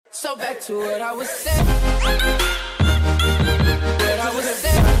So back to what I was saying.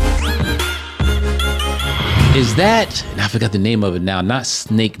 Is that, and I forgot the name of it now, not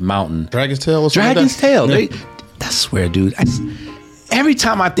Snake Mountain. Dragon's Tail? Dragon's Tail. Yeah. I swear, dude. Every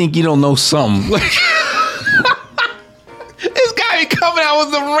time I think you don't know something, like, this guy be coming out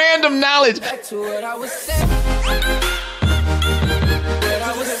with some random knowledge. Back to what I was saying.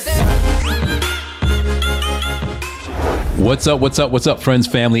 What's up, friends,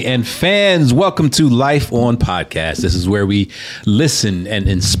 family, and fans? Welcome to Life On Podcast. This is where we listen and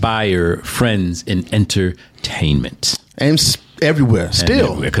inspire friends in entertainment. And everywhere,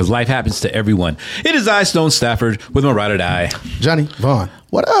 still. Because life happens to everyone. It is I, Stone Stafford, with my ride or die, Johnny Vaughn.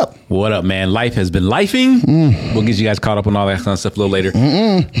 What up? What up, man? Life has been lifing. We'll get you guys caught up on all that kind of stuff a little later.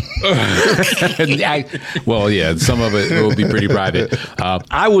 Well, yeah, some of it will be pretty private.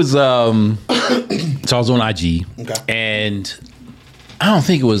 I was on IG, and I don't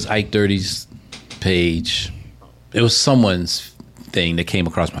think it was Ike Dirty's page. It was someone's thing that came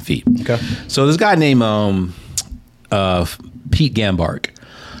across my feed. Okay. So this guy named Pete Gambark.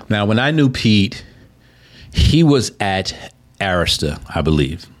 Now, when I knew Pete, he was at Arista, I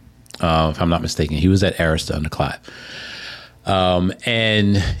believe, if I'm not mistaken. He was at Arista on the Clive.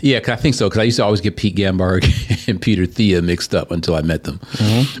 And yeah, I think so, because I used to always get Pete Gambark and Peter Thea mixed up until I met them.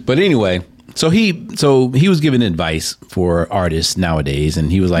 Mm-hmm. But anyway, so he was giving advice for artists nowadays,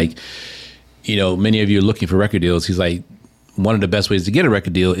 and he was like, you know, many of you are looking for record deals. He's like, one of the best ways to get a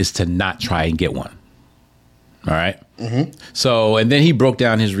record deal is to not try and get one. All right. Mm-hmm. So, and then he broke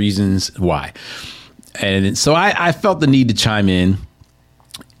down his reasons why. And so I felt the need to chime in,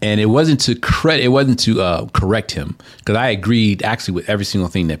 and it wasn't to correct him, because I agreed actually with every single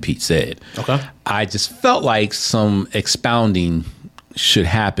thing that Pete said. Okay. I just felt like some expounding should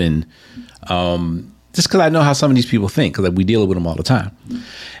happen, just because I know how some of these people think, because we deal with them all the time.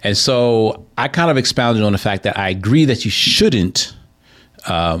 And so I kind of expounded on the fact that I agree that you shouldn't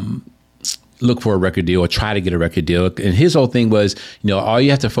look for a record deal or try to get a record deal. And his whole thing was, you know, all you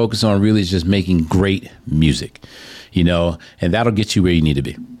have to focus on really is just making great music, you know, and that'll get you where you need to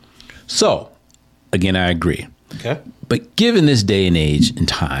be. So, again, I agree. Okay. But given this day and age and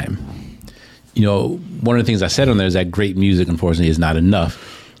time, you know, one of the things I said on there is that great music, unfortunately, is not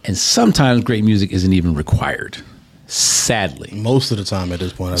enough. And sometimes great music isn't even required. Sadly. Most of the time at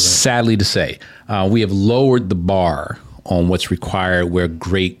this point, I think. Sadly to say, we have lowered the bar on what's required where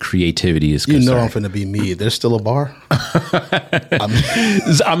great creativity is concerned. You know I'm finna be me. There's still a bar?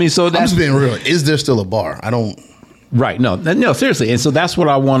 I mean, so that's... I'm just being real. Is there still a bar? I don't... Right. No, seriously. And so that's what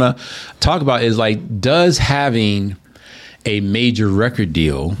I want to talk about is, like, does having a major record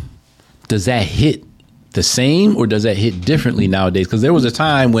deal, does that hit the same or does that hit differently nowadays? Because there was a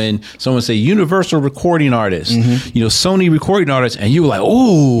time when someone would say Universal recording artist, you know, Sony recording artist, and you were like,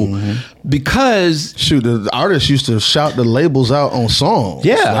 oh, because... Shoot, the artists used to shout the labels out on songs.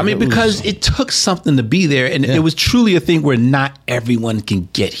 Yeah, like, I mean, because it took something to be there, and it was truly a thing where not everyone can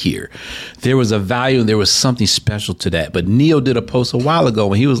get here. There was a value and there was something special to that. But Neo did a post a while ago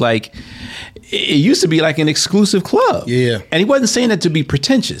when he was like, it used to be like an exclusive club. Yeah. And he wasn't saying that to be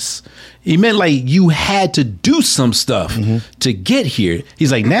pretentious. He meant like you had to do some stuff to get here.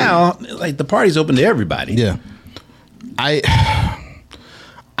 He's like, now, like, the party's open to everybody. Yeah.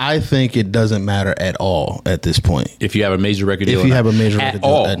 I think it doesn't matter at all at this point. If you have a major record deal. If you have a major record deal.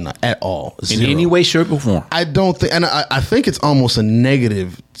 All. At all. In any way, shape, or form. I don't think, and I think it's almost a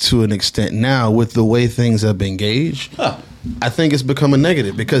negative to an extent now with the way things have been gauged. Huh. I think it's become a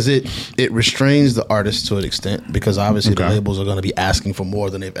negative because it restrains the artists to an extent, because obviously the labels are going to be asking for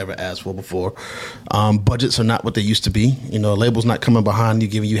more than they've ever asked for before. Budgets are not what they used to be. You know, a label's not coming behind you,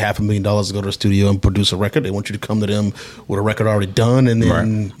 giving you $500,000 to go to the studio and produce a record. They want you to come to them with a record already done, and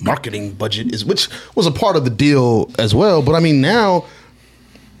then marketing budget which was a part of the deal as well. But I mean, now,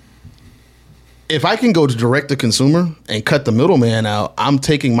 if I can go to direct to consumer and cut the middleman out, I'm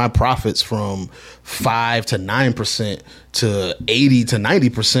taking my profits from 5 to 9% to 80 to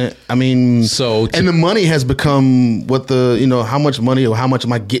 90%. I mean, and the money has become what how much money or how much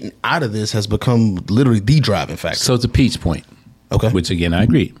am I getting out of this has become literally the driving factor. So to Pete's point, okay, which again I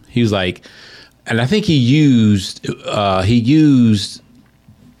agree. He was like, and I think he used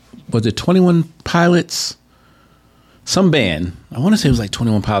was it 21 Pilots, some band. I want to say it was like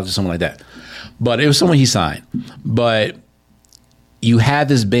 21 Pilots or something like that. But it was someone he signed. But you have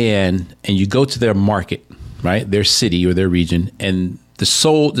this band and you go to their market, right? Their city or their region, and the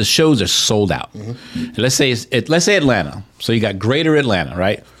shows are sold out. And let's say Atlanta. So you got Greater Atlanta,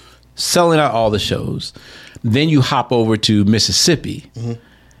 right? Selling out all the shows. Then you hop over to Mississippi.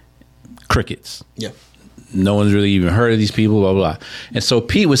 Crickets. Yeah. No one's really even heard of these people, blah, blah, blah. And so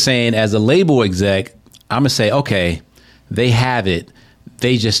Pete was saying, as a label exec, I'm going to say, okay, they have it.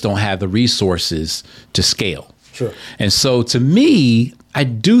 They just don't have the resources to scale. Sure. And so to me, I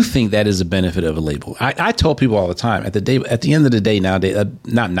do think that is a benefit of a label. I tell people all the time, at the end of the day nowadays,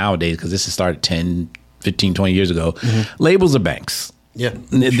 not nowadays, because this has started 10, 15, 20 years ago, labels are banks. Yeah.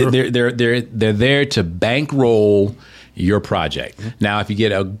 Sure. They're there to bankroll your project. Now, if you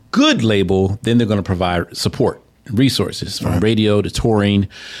get a good label, then they're going to provide support, resources from radio to touring.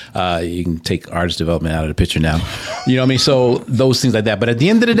 You can take artist development out of the picture now. You know what I mean? So those things like that. But at the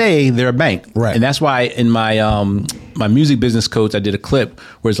end of the day, they're a bank. Right. And that's why in my my music business coach, I did a clip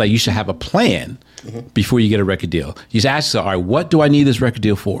where it's like you should have a plan before you get a record deal. You just ask yourself, all right, what do I need this record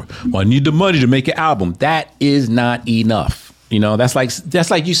deal for? Well, I need the money to make an album. That is not enough. You know, that's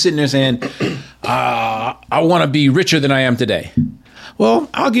like you sitting there saying, I want to be richer than I am today. Well,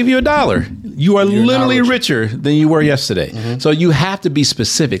 I'll give you $1. You are literally richer than you were yesterday. So you have to be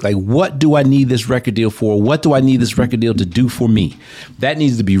specific. Like, what do I need this record deal for? What do I need this record deal to do for me? That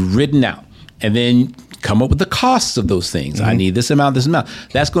needs to be written out. And then come up with the costs of those things. I need this amount, this amount.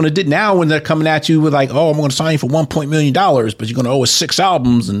 That's going to now when they're coming at you with like, oh, I'm going to sign you for $1 million, but you're going to owe us 6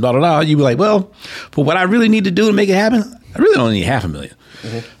 albums and blah, blah, blah. You be like, well, for what I really need to do to make it happen, I really don't need $500,000.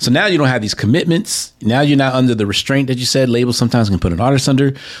 So now you don't have these commitments. Now you're not under the restraint that you said labels sometimes can put an artist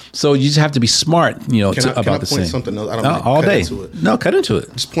under. So you just have to be something about the same. Something else? I don't no, mean all cut day. Into it. No, cut into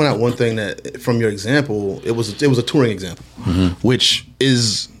it. Just point out one thing that from your example, it was a touring example, which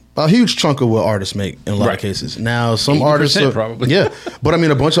is a huge chunk of what artists make in a lot of cases. Now, some artists are probably. but I mean,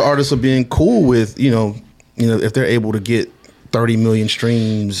 a bunch of artists are being cool with if they're able to get 30 million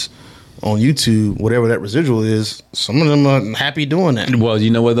streams on YouTube, whatever that residual is. Some of them are happy doing that. Well, you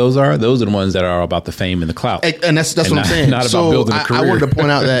know what those are? Those are the ones that are about the fame and the clout. And that's what I'm saying. Not about building a career. I wanted to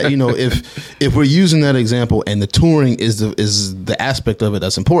point out that if we're using that example and the touring is the aspect of it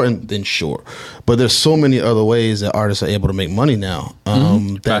that's important, then sure. But there's so many other ways that artists are able to make money now.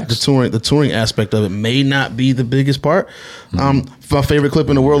 That the touring aspect of it may not be the biggest part. My favorite clip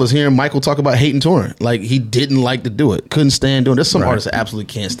in the world is hearing Michael talk about hating touring. Like, he didn't like to do it, couldn't stand doing it. There's some artists that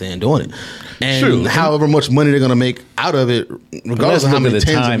absolutely can't stand doing it. And however much money they're going to make out of it, regardless of how many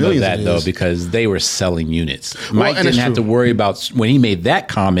tens of millions it is. Though, because they were selling units. Mike didn't have to worry about, when he made that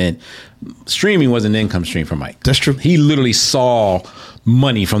comment, streaming was an income stream for Mike. That's true. He literally saw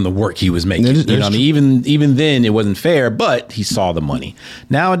money from the work he was making. You know what I mean? Even then it wasn't fair, but he saw the money.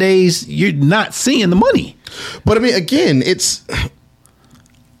 Nowadays, you're not seeing the money. But I mean, again, this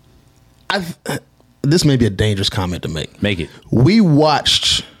may be a dangerous comment to make. Make it. We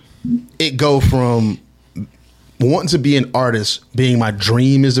watched it go from wanting to be an artist, being my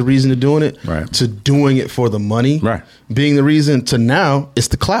dream is the reason to doing it, to doing it for the money, being the reason, to now it's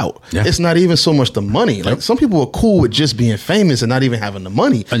the clout. Yeah. It's not even so much the money. Like, some people are cool with just being famous and not even having the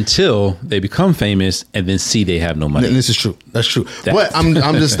money until they become famous and then see they have no money. And this is true. That's true. But I'm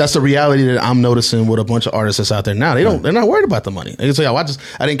just that's a reality that I'm noticing with a bunch of artists that's out there now. They're not worried about the money. They can say,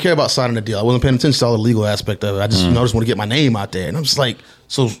 I didn't care about signing a deal. I wasn't paying attention to all the legal aspect of it. I just noticed want to get my name out there, and I'm just like,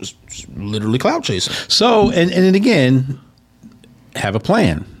 so it's literally clout chasing. So and then again, have a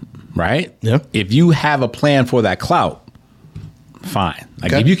plan, right? Yeah. If you have a plan for that clout, fine.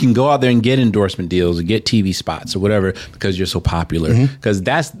 Like, if you can go out there and get endorsement deals or get TV spots or whatever because you're so popular, because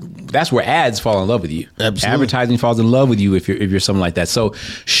that's where ads fall in love with you. Absolutely. Advertising falls in love with you if you're something like that. So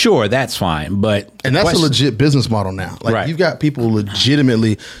sure, that's fine, but that's a legit business model now. Like, you've got people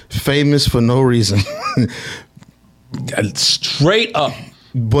legitimately famous for no reason, straight up.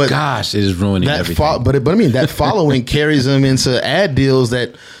 But gosh, it is ruining everything. But I mean, that following carries them into ad deals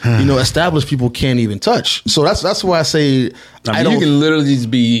that established people can't even touch. So that's why I say you can literally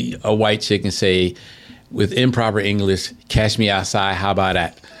just be a white chick and say, with improper English, "Cash me outside." How about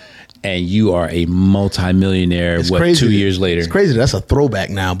that? And you are a multimillionaire. 2 years later? It's crazy. That's a throwback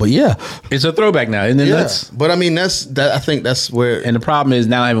now. But yeah, it's a throwback now, isn't it? Nuts? But I mean, I think that's where. And the problem is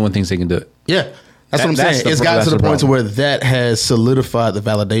now everyone thinks they can do it. Yeah. That's what I'm saying. It's gotten to the point to where that has solidified the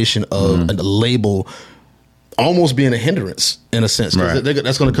validation of a label almost being a hindrance in a sense.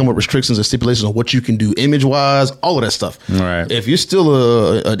 That's going to come with restrictions and stipulations on what you can do image-wise, all of that stuff. Right. If you're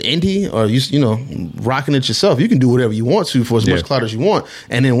still an indie or you rocking it yourself, you can do whatever you want to for as much clout as you want.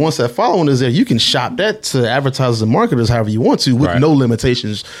 And then once that following is there, you can shop that to advertisers and marketers however you want to with no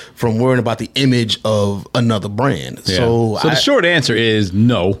limitations from worrying about the image of another brand. Yeah. So the short answer is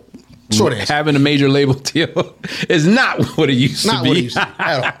no. Short answer. Having a major label deal is not what it used to be. What it used to be.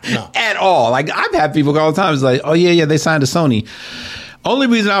 At all. No. At all. Like, I've had people all the time. It's like, oh, yeah, they signed to Sony. Only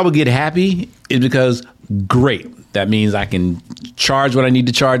reason I would get happy is because, great, That means I can charge what I need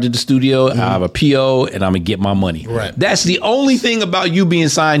to charge at the studio. I have a PO, and I'm gonna get my money. Right. That's the only thing about you being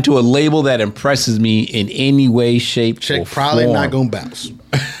signed to a label that impresses me in any way, shape, Check or probably form. not gonna bounce.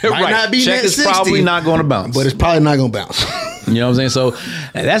 Might Right. not be Check net is 60, probably not going to bounce. but it's probably not gonna bounce. You know what I'm saying? So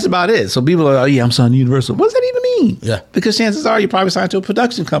that's about it. So people are like, oh, yeah, I'm signed to Universal. What does that even mean? Yeah. Because chances are you're probably signed to a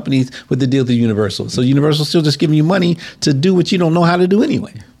production company with the deal to Universal. So Universal's still just giving you money to do what you don't know how to do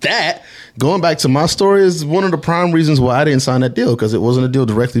anyway. That, going back to my story, is one of the prime reasons why I didn't sign that deal, because it wasn't a deal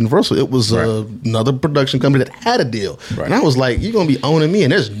directly to Universal. It was another production company that had a deal. Right. And I was like, you're going to be owning me,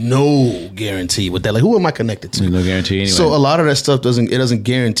 and there's no guarantee with that. Like, who am I connected to? There's no guarantee anyway. So a lot of that stuff doesn't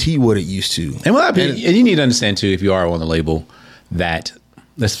guarantee what it used to. And, and you need to understand, too, if you are on the label, that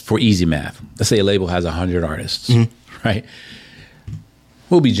that's for easy math. Let's say a label has 100 artists, right?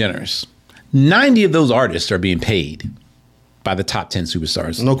 We'll be generous. 90 of those artists are being paid by the top 10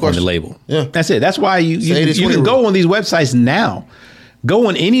 superstars No on question. the label. Yeah. That's it. That's why you 80-20 can go rule. on these websites now. Go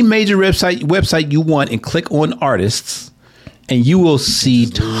on any major website you want and click on artists, and you will see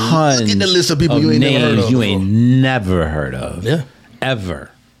tons look at the list of people you ain't never heard names of you ain't never heard of. Yeah. Ever.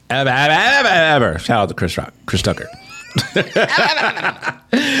 Ever. Shout out to Chris Tucker.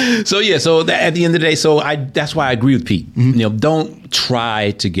 So yeah, so at the end of the day, that's why I agree with Pete. You know, don't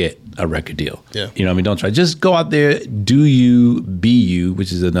try to get a record deal. Yeah. You know what I mean? Don't try. Just go out there, do you, be you,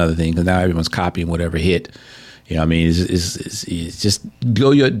 which is another thing, because now everyone's copying whatever hit. You know what I mean? It's just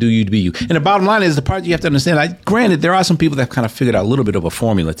do you, be you. And the bottom line is the part you have to understand, granted, there are some people that kind of figured out a little bit of a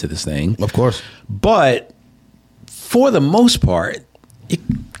formula to this thing. Of course. But for the most part, you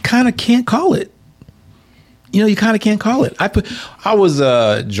kind of can't call it. You know, you kind of can't call it. I was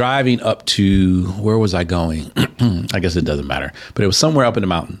driving up to, where was I going? I guess it doesn't matter, but it was somewhere up in the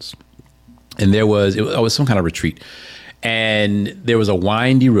mountains, and it was some kind of retreat, and there was a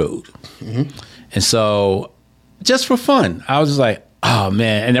windy road, and so just for fun, I was just like, oh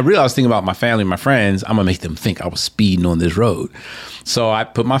man, and I realized I was thinking about my family, and my friends. I'm gonna make them think I was speeding on this road, so I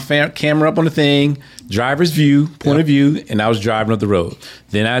put my camera up on the thing, driver's view, point of view, and I was driving up the road.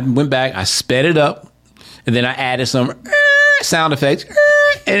 Then I went back, I sped it up. And then I added some sound effects.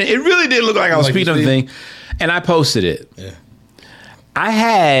 And it really did look like I was speeding on the thing. And I posted it. Yeah. I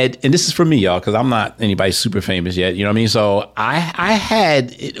had, and this is for me, y'all, because I'm not anybody super famous yet. You know what I mean? So I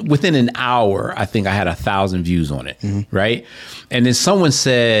had, within an hour, I think I had 1,000 views on it. Right? And then someone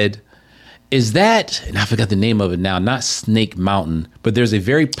said, is that, and I forgot the name of it now, not Snake Mountain, but there's a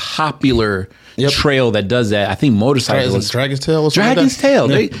very popular trail that does that. I think motorcycles. Dragon's Tail? Dragon's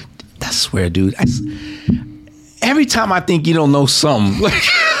Tail. Yeah. I swear, dude. Every time I think you don't know something, like,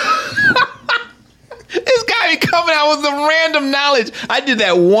 this guy be coming out with some random knowledge. I did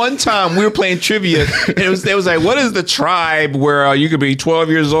that one time. We were playing trivia, and it was like, what is the tribe where you could be 12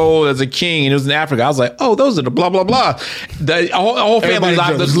 years old as a king? And it was in Africa. I was like, oh, those are the blah, blah, blah. The whole family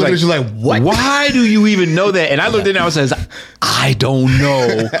was like, what? Why do you even know that? And I looked at it and I was like, I don't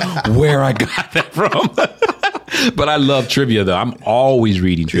know where I got that from. But I love trivia, though. I'm always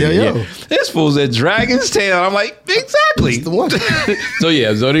reading trivia. Yeah. This fool's at Dragon's Tail. I'm like, exactly. That's the one.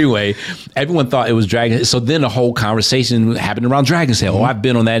 So anyway, everyone thought it was Dragon. So then the whole conversation happened around Dragon's Tail. Oh, I've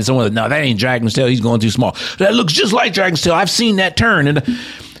been on that. And someone, no, that ain't Dragon's Tail. He's going too small. That looks just like Dragon's Tail. I've seen that turn. And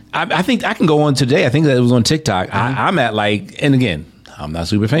I think I can go on today. I think that it was on TikTok. I'm at and again, I'm not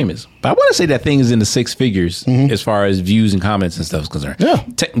super famous, but I want to say that thing is in the 6 figures as far as views and comments and stuff is concerned. Yeah.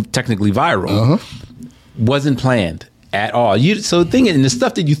 Technically viral. Wasn't planned at all. So the thing is, and the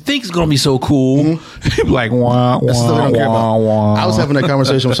stuff that you think is going to be so cool, like, wah, That's stuff I don't care about. wah. I was having a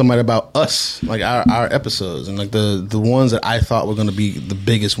conversation with somebody about us, like our episodes, and like the ones that I thought were going to be the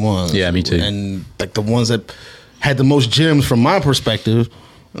biggest ones. Yeah, me too. And like the ones that had the most gems from my perspective.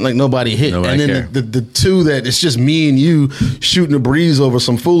 Like nobody hit. Nobody and then the two that it's just me and you shooting a breeze over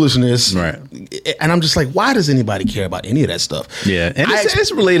some foolishness. Right. And I'm just like, why does anybody care about any of that stuff? Yeah. And it's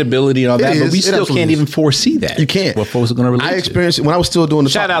relatability and all that, but we still can't even foresee that. You can't. What folks are going to relate I experienced it when I was still doing the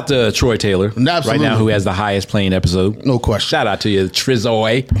Shout out to Troy Taylor Absolutely. right now, who has the highest playing episode. No question. Shout out to you,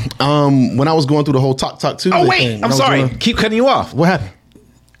 Trizoy. When I was going through the whole Talk Tuesday Oh, wait. thing, I'm sorry. Keep cutting you off. What happened?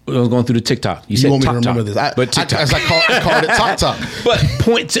 I was going through the TikTok. You said want me to Talk remember Talk. this? But TikTok. I called it Talk.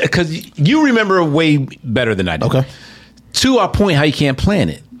 But because you remember way better than I do. Okay. To our point, how you can't plan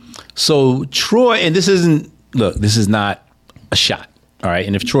it. So Troy, and this is not a shot. All right.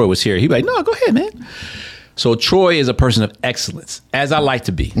 And if Troy was here, he'd be like, no, go ahead, man. So Troy is a person of excellence, as I like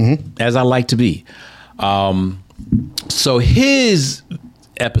to be. As I like to be. So his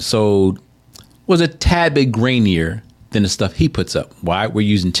episode was a tad bit grainier than the stuff he puts up. Why? We're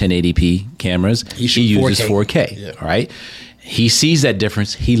using 1080p cameras. He uses 4K. Yeah. All right. He sees that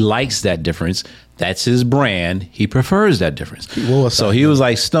difference. He likes that difference. That's his brand. He prefers that difference. Well, So he was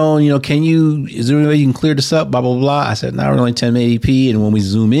like, Stone, is there any way you can clear this up? Blah, blah, blah. I said, no, we're only 1080p. And when we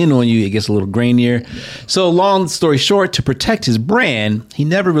zoom in on you, it gets a little grainier. So long story short, to protect his brand, he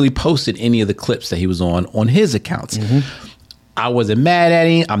never really posted any of the clips that he was on his accounts. I wasn't mad at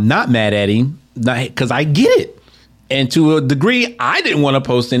him. I'm not mad at him because I get it. And to a degree, I didn't want to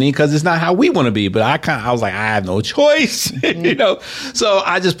post any because it's not how we want to be. But I was like, I have no choice, So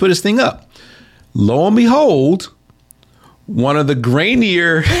I just put his thing up. Lo and behold, one of the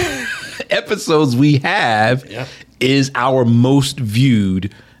grainier episodes we have is our most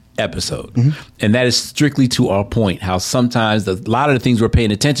viewed episode. And that is strictly to our point, how sometimes a lot of the things we're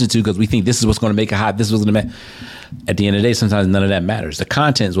paying attention to because we think this is what's going to make it hot, this is what's going to make. At the end of the day, sometimes none of that matters. The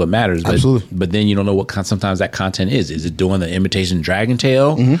content is what matters. Absolutely. But then you don't know what sometimes that content is. Is it doing the imitation dragon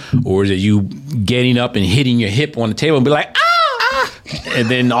tail? Or is it you getting up and hitting your hip on the table and be like, ah! And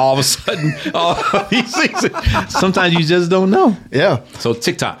then all of a sudden, all of these things. Sometimes you just don't know. Yeah. So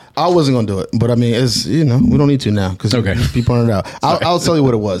TikTok. I wasn't going to do it, but I mean, it's, we don't need to now because you pointed it out. I'll tell you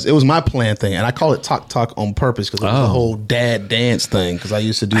what it was. It was my plan thing, and I call it Talk on purpose because it was the whole dad dance thing because I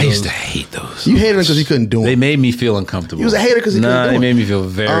used to do those. I used to hate those. You hated them because you couldn't do them. They made me feel uncomfortable. You was a hater because you couldn't do them. They made me feel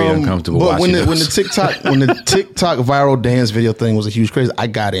very uncomfortable But watching when those. the TikTok viral dance video thing was a huge craze, I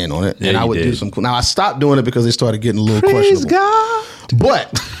got in on it, and I would do some cool. Now I stopped doing it because they started getting a little Praise questionable. God.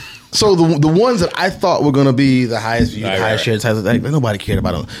 But so the ones that I thought were going to be the highest viewed, highest shared, nobody cared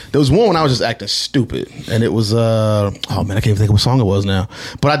about them. There was one when I was just acting stupid, and it was I can't even think of what song it was now.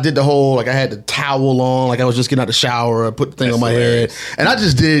 But I did the whole I had the towel on, like I was just getting out the shower, I put the thing on my head, and I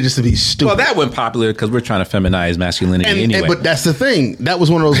just did it just to be stupid. Well, that went popular because we're trying to feminize masculinity anyway. But that's the thing. That was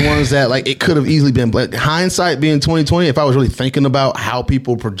one of those ones that it could have easily been. But hindsight being 2020, if I was really thinking about how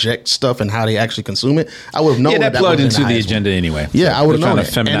people project stuff and how they actually consume it, I would have known that plugged into the highest agenda anyway. Yeah, I would have known We're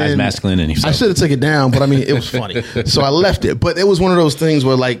trying to feminize masculinity. So. I should have took it down, but I mean, it was funny, so I left it. But it was one of those things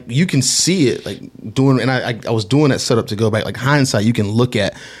where you can see it, doing, and I was doing that setup to go back. Hindsight, you can look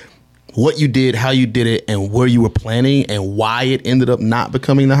at what you did, how you did it, and where you were planning, and why it ended up not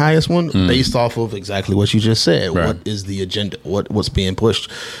becoming the highest one, based off of exactly what you just said. Right. What is the agenda? What's being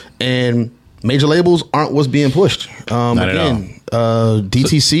pushed? And major labels aren't what's being pushed.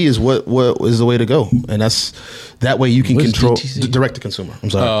 DTC is what is the way to go, and that way you can control direct to consumer. I'm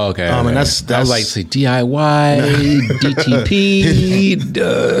sorry. Oh, okay. And that's I was like, say DIY, DTP.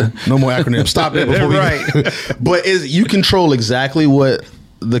 No more acronyms. Stop it before we But you control exactly what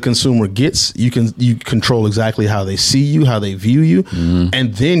the consumer gets. You control exactly how they see you, how they view you,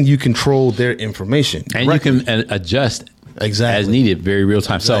 and then you control their information. And you can adjust as needed, very real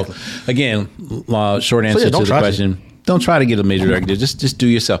time. Exactly. So again, short answer to the question: don't try to get a major director. Just do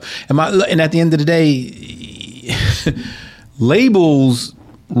yourself. And at the end of the day, labels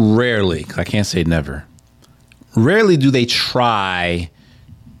rarely, I can't say never, rarely do they try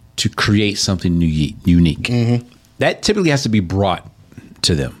to create something unique. That typically has to be brought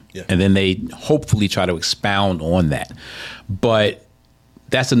to them. Yeah. And then they hopefully try to expound on that. But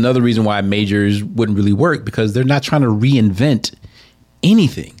that's another reason why majors wouldn't really work, because they're not trying to reinvent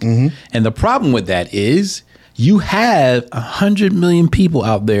anything. And the problem with that is you have 100 million people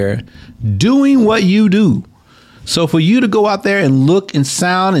out there doing what you do. So for you to go out there and look and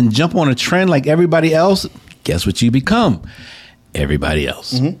sound and jump on a trend like everybody else, guess what you become? Everybody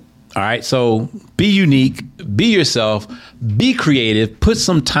else. All right. So be unique, be yourself, be creative, put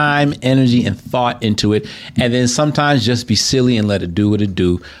some time, energy, and thought into it. And then sometimes just be silly and let it do what it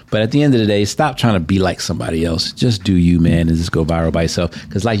do. But at the end of the day, stop trying to be like somebody else. Just do you, man, and just go viral by yourself.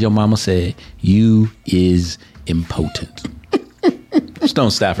 Because like your mama said, you is impotent.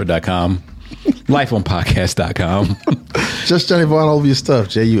 StoneStafford.com. LifeOnPodcast.com. Just Johnny Vaughn over your stuff.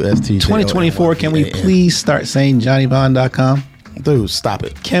 JUST. 2024, can we please start saying JohnnyVaughn.com? Dude, stop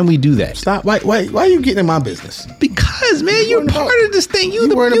it. Can we do that? Stop. Why are you getting in my business? Because, man, you're part of this thing. You're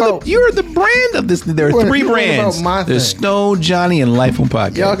the brand of this. There are three brands. There's Stone, Johnny, and Life on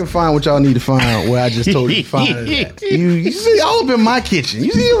Podcast. Y'all can find what y'all need to find where I just told you to find it at. You see, all up in my kitchen.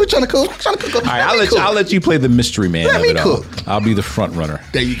 You see, we're trying to cook. All right, I'll let you play the mystery man. Let me cook. I'll be the front runner.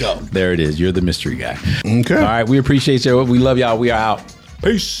 There you go. There it is. You're the mystery guy. Okay. All right, we appreciate you. We love y'all. We are out.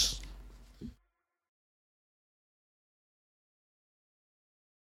 Peace.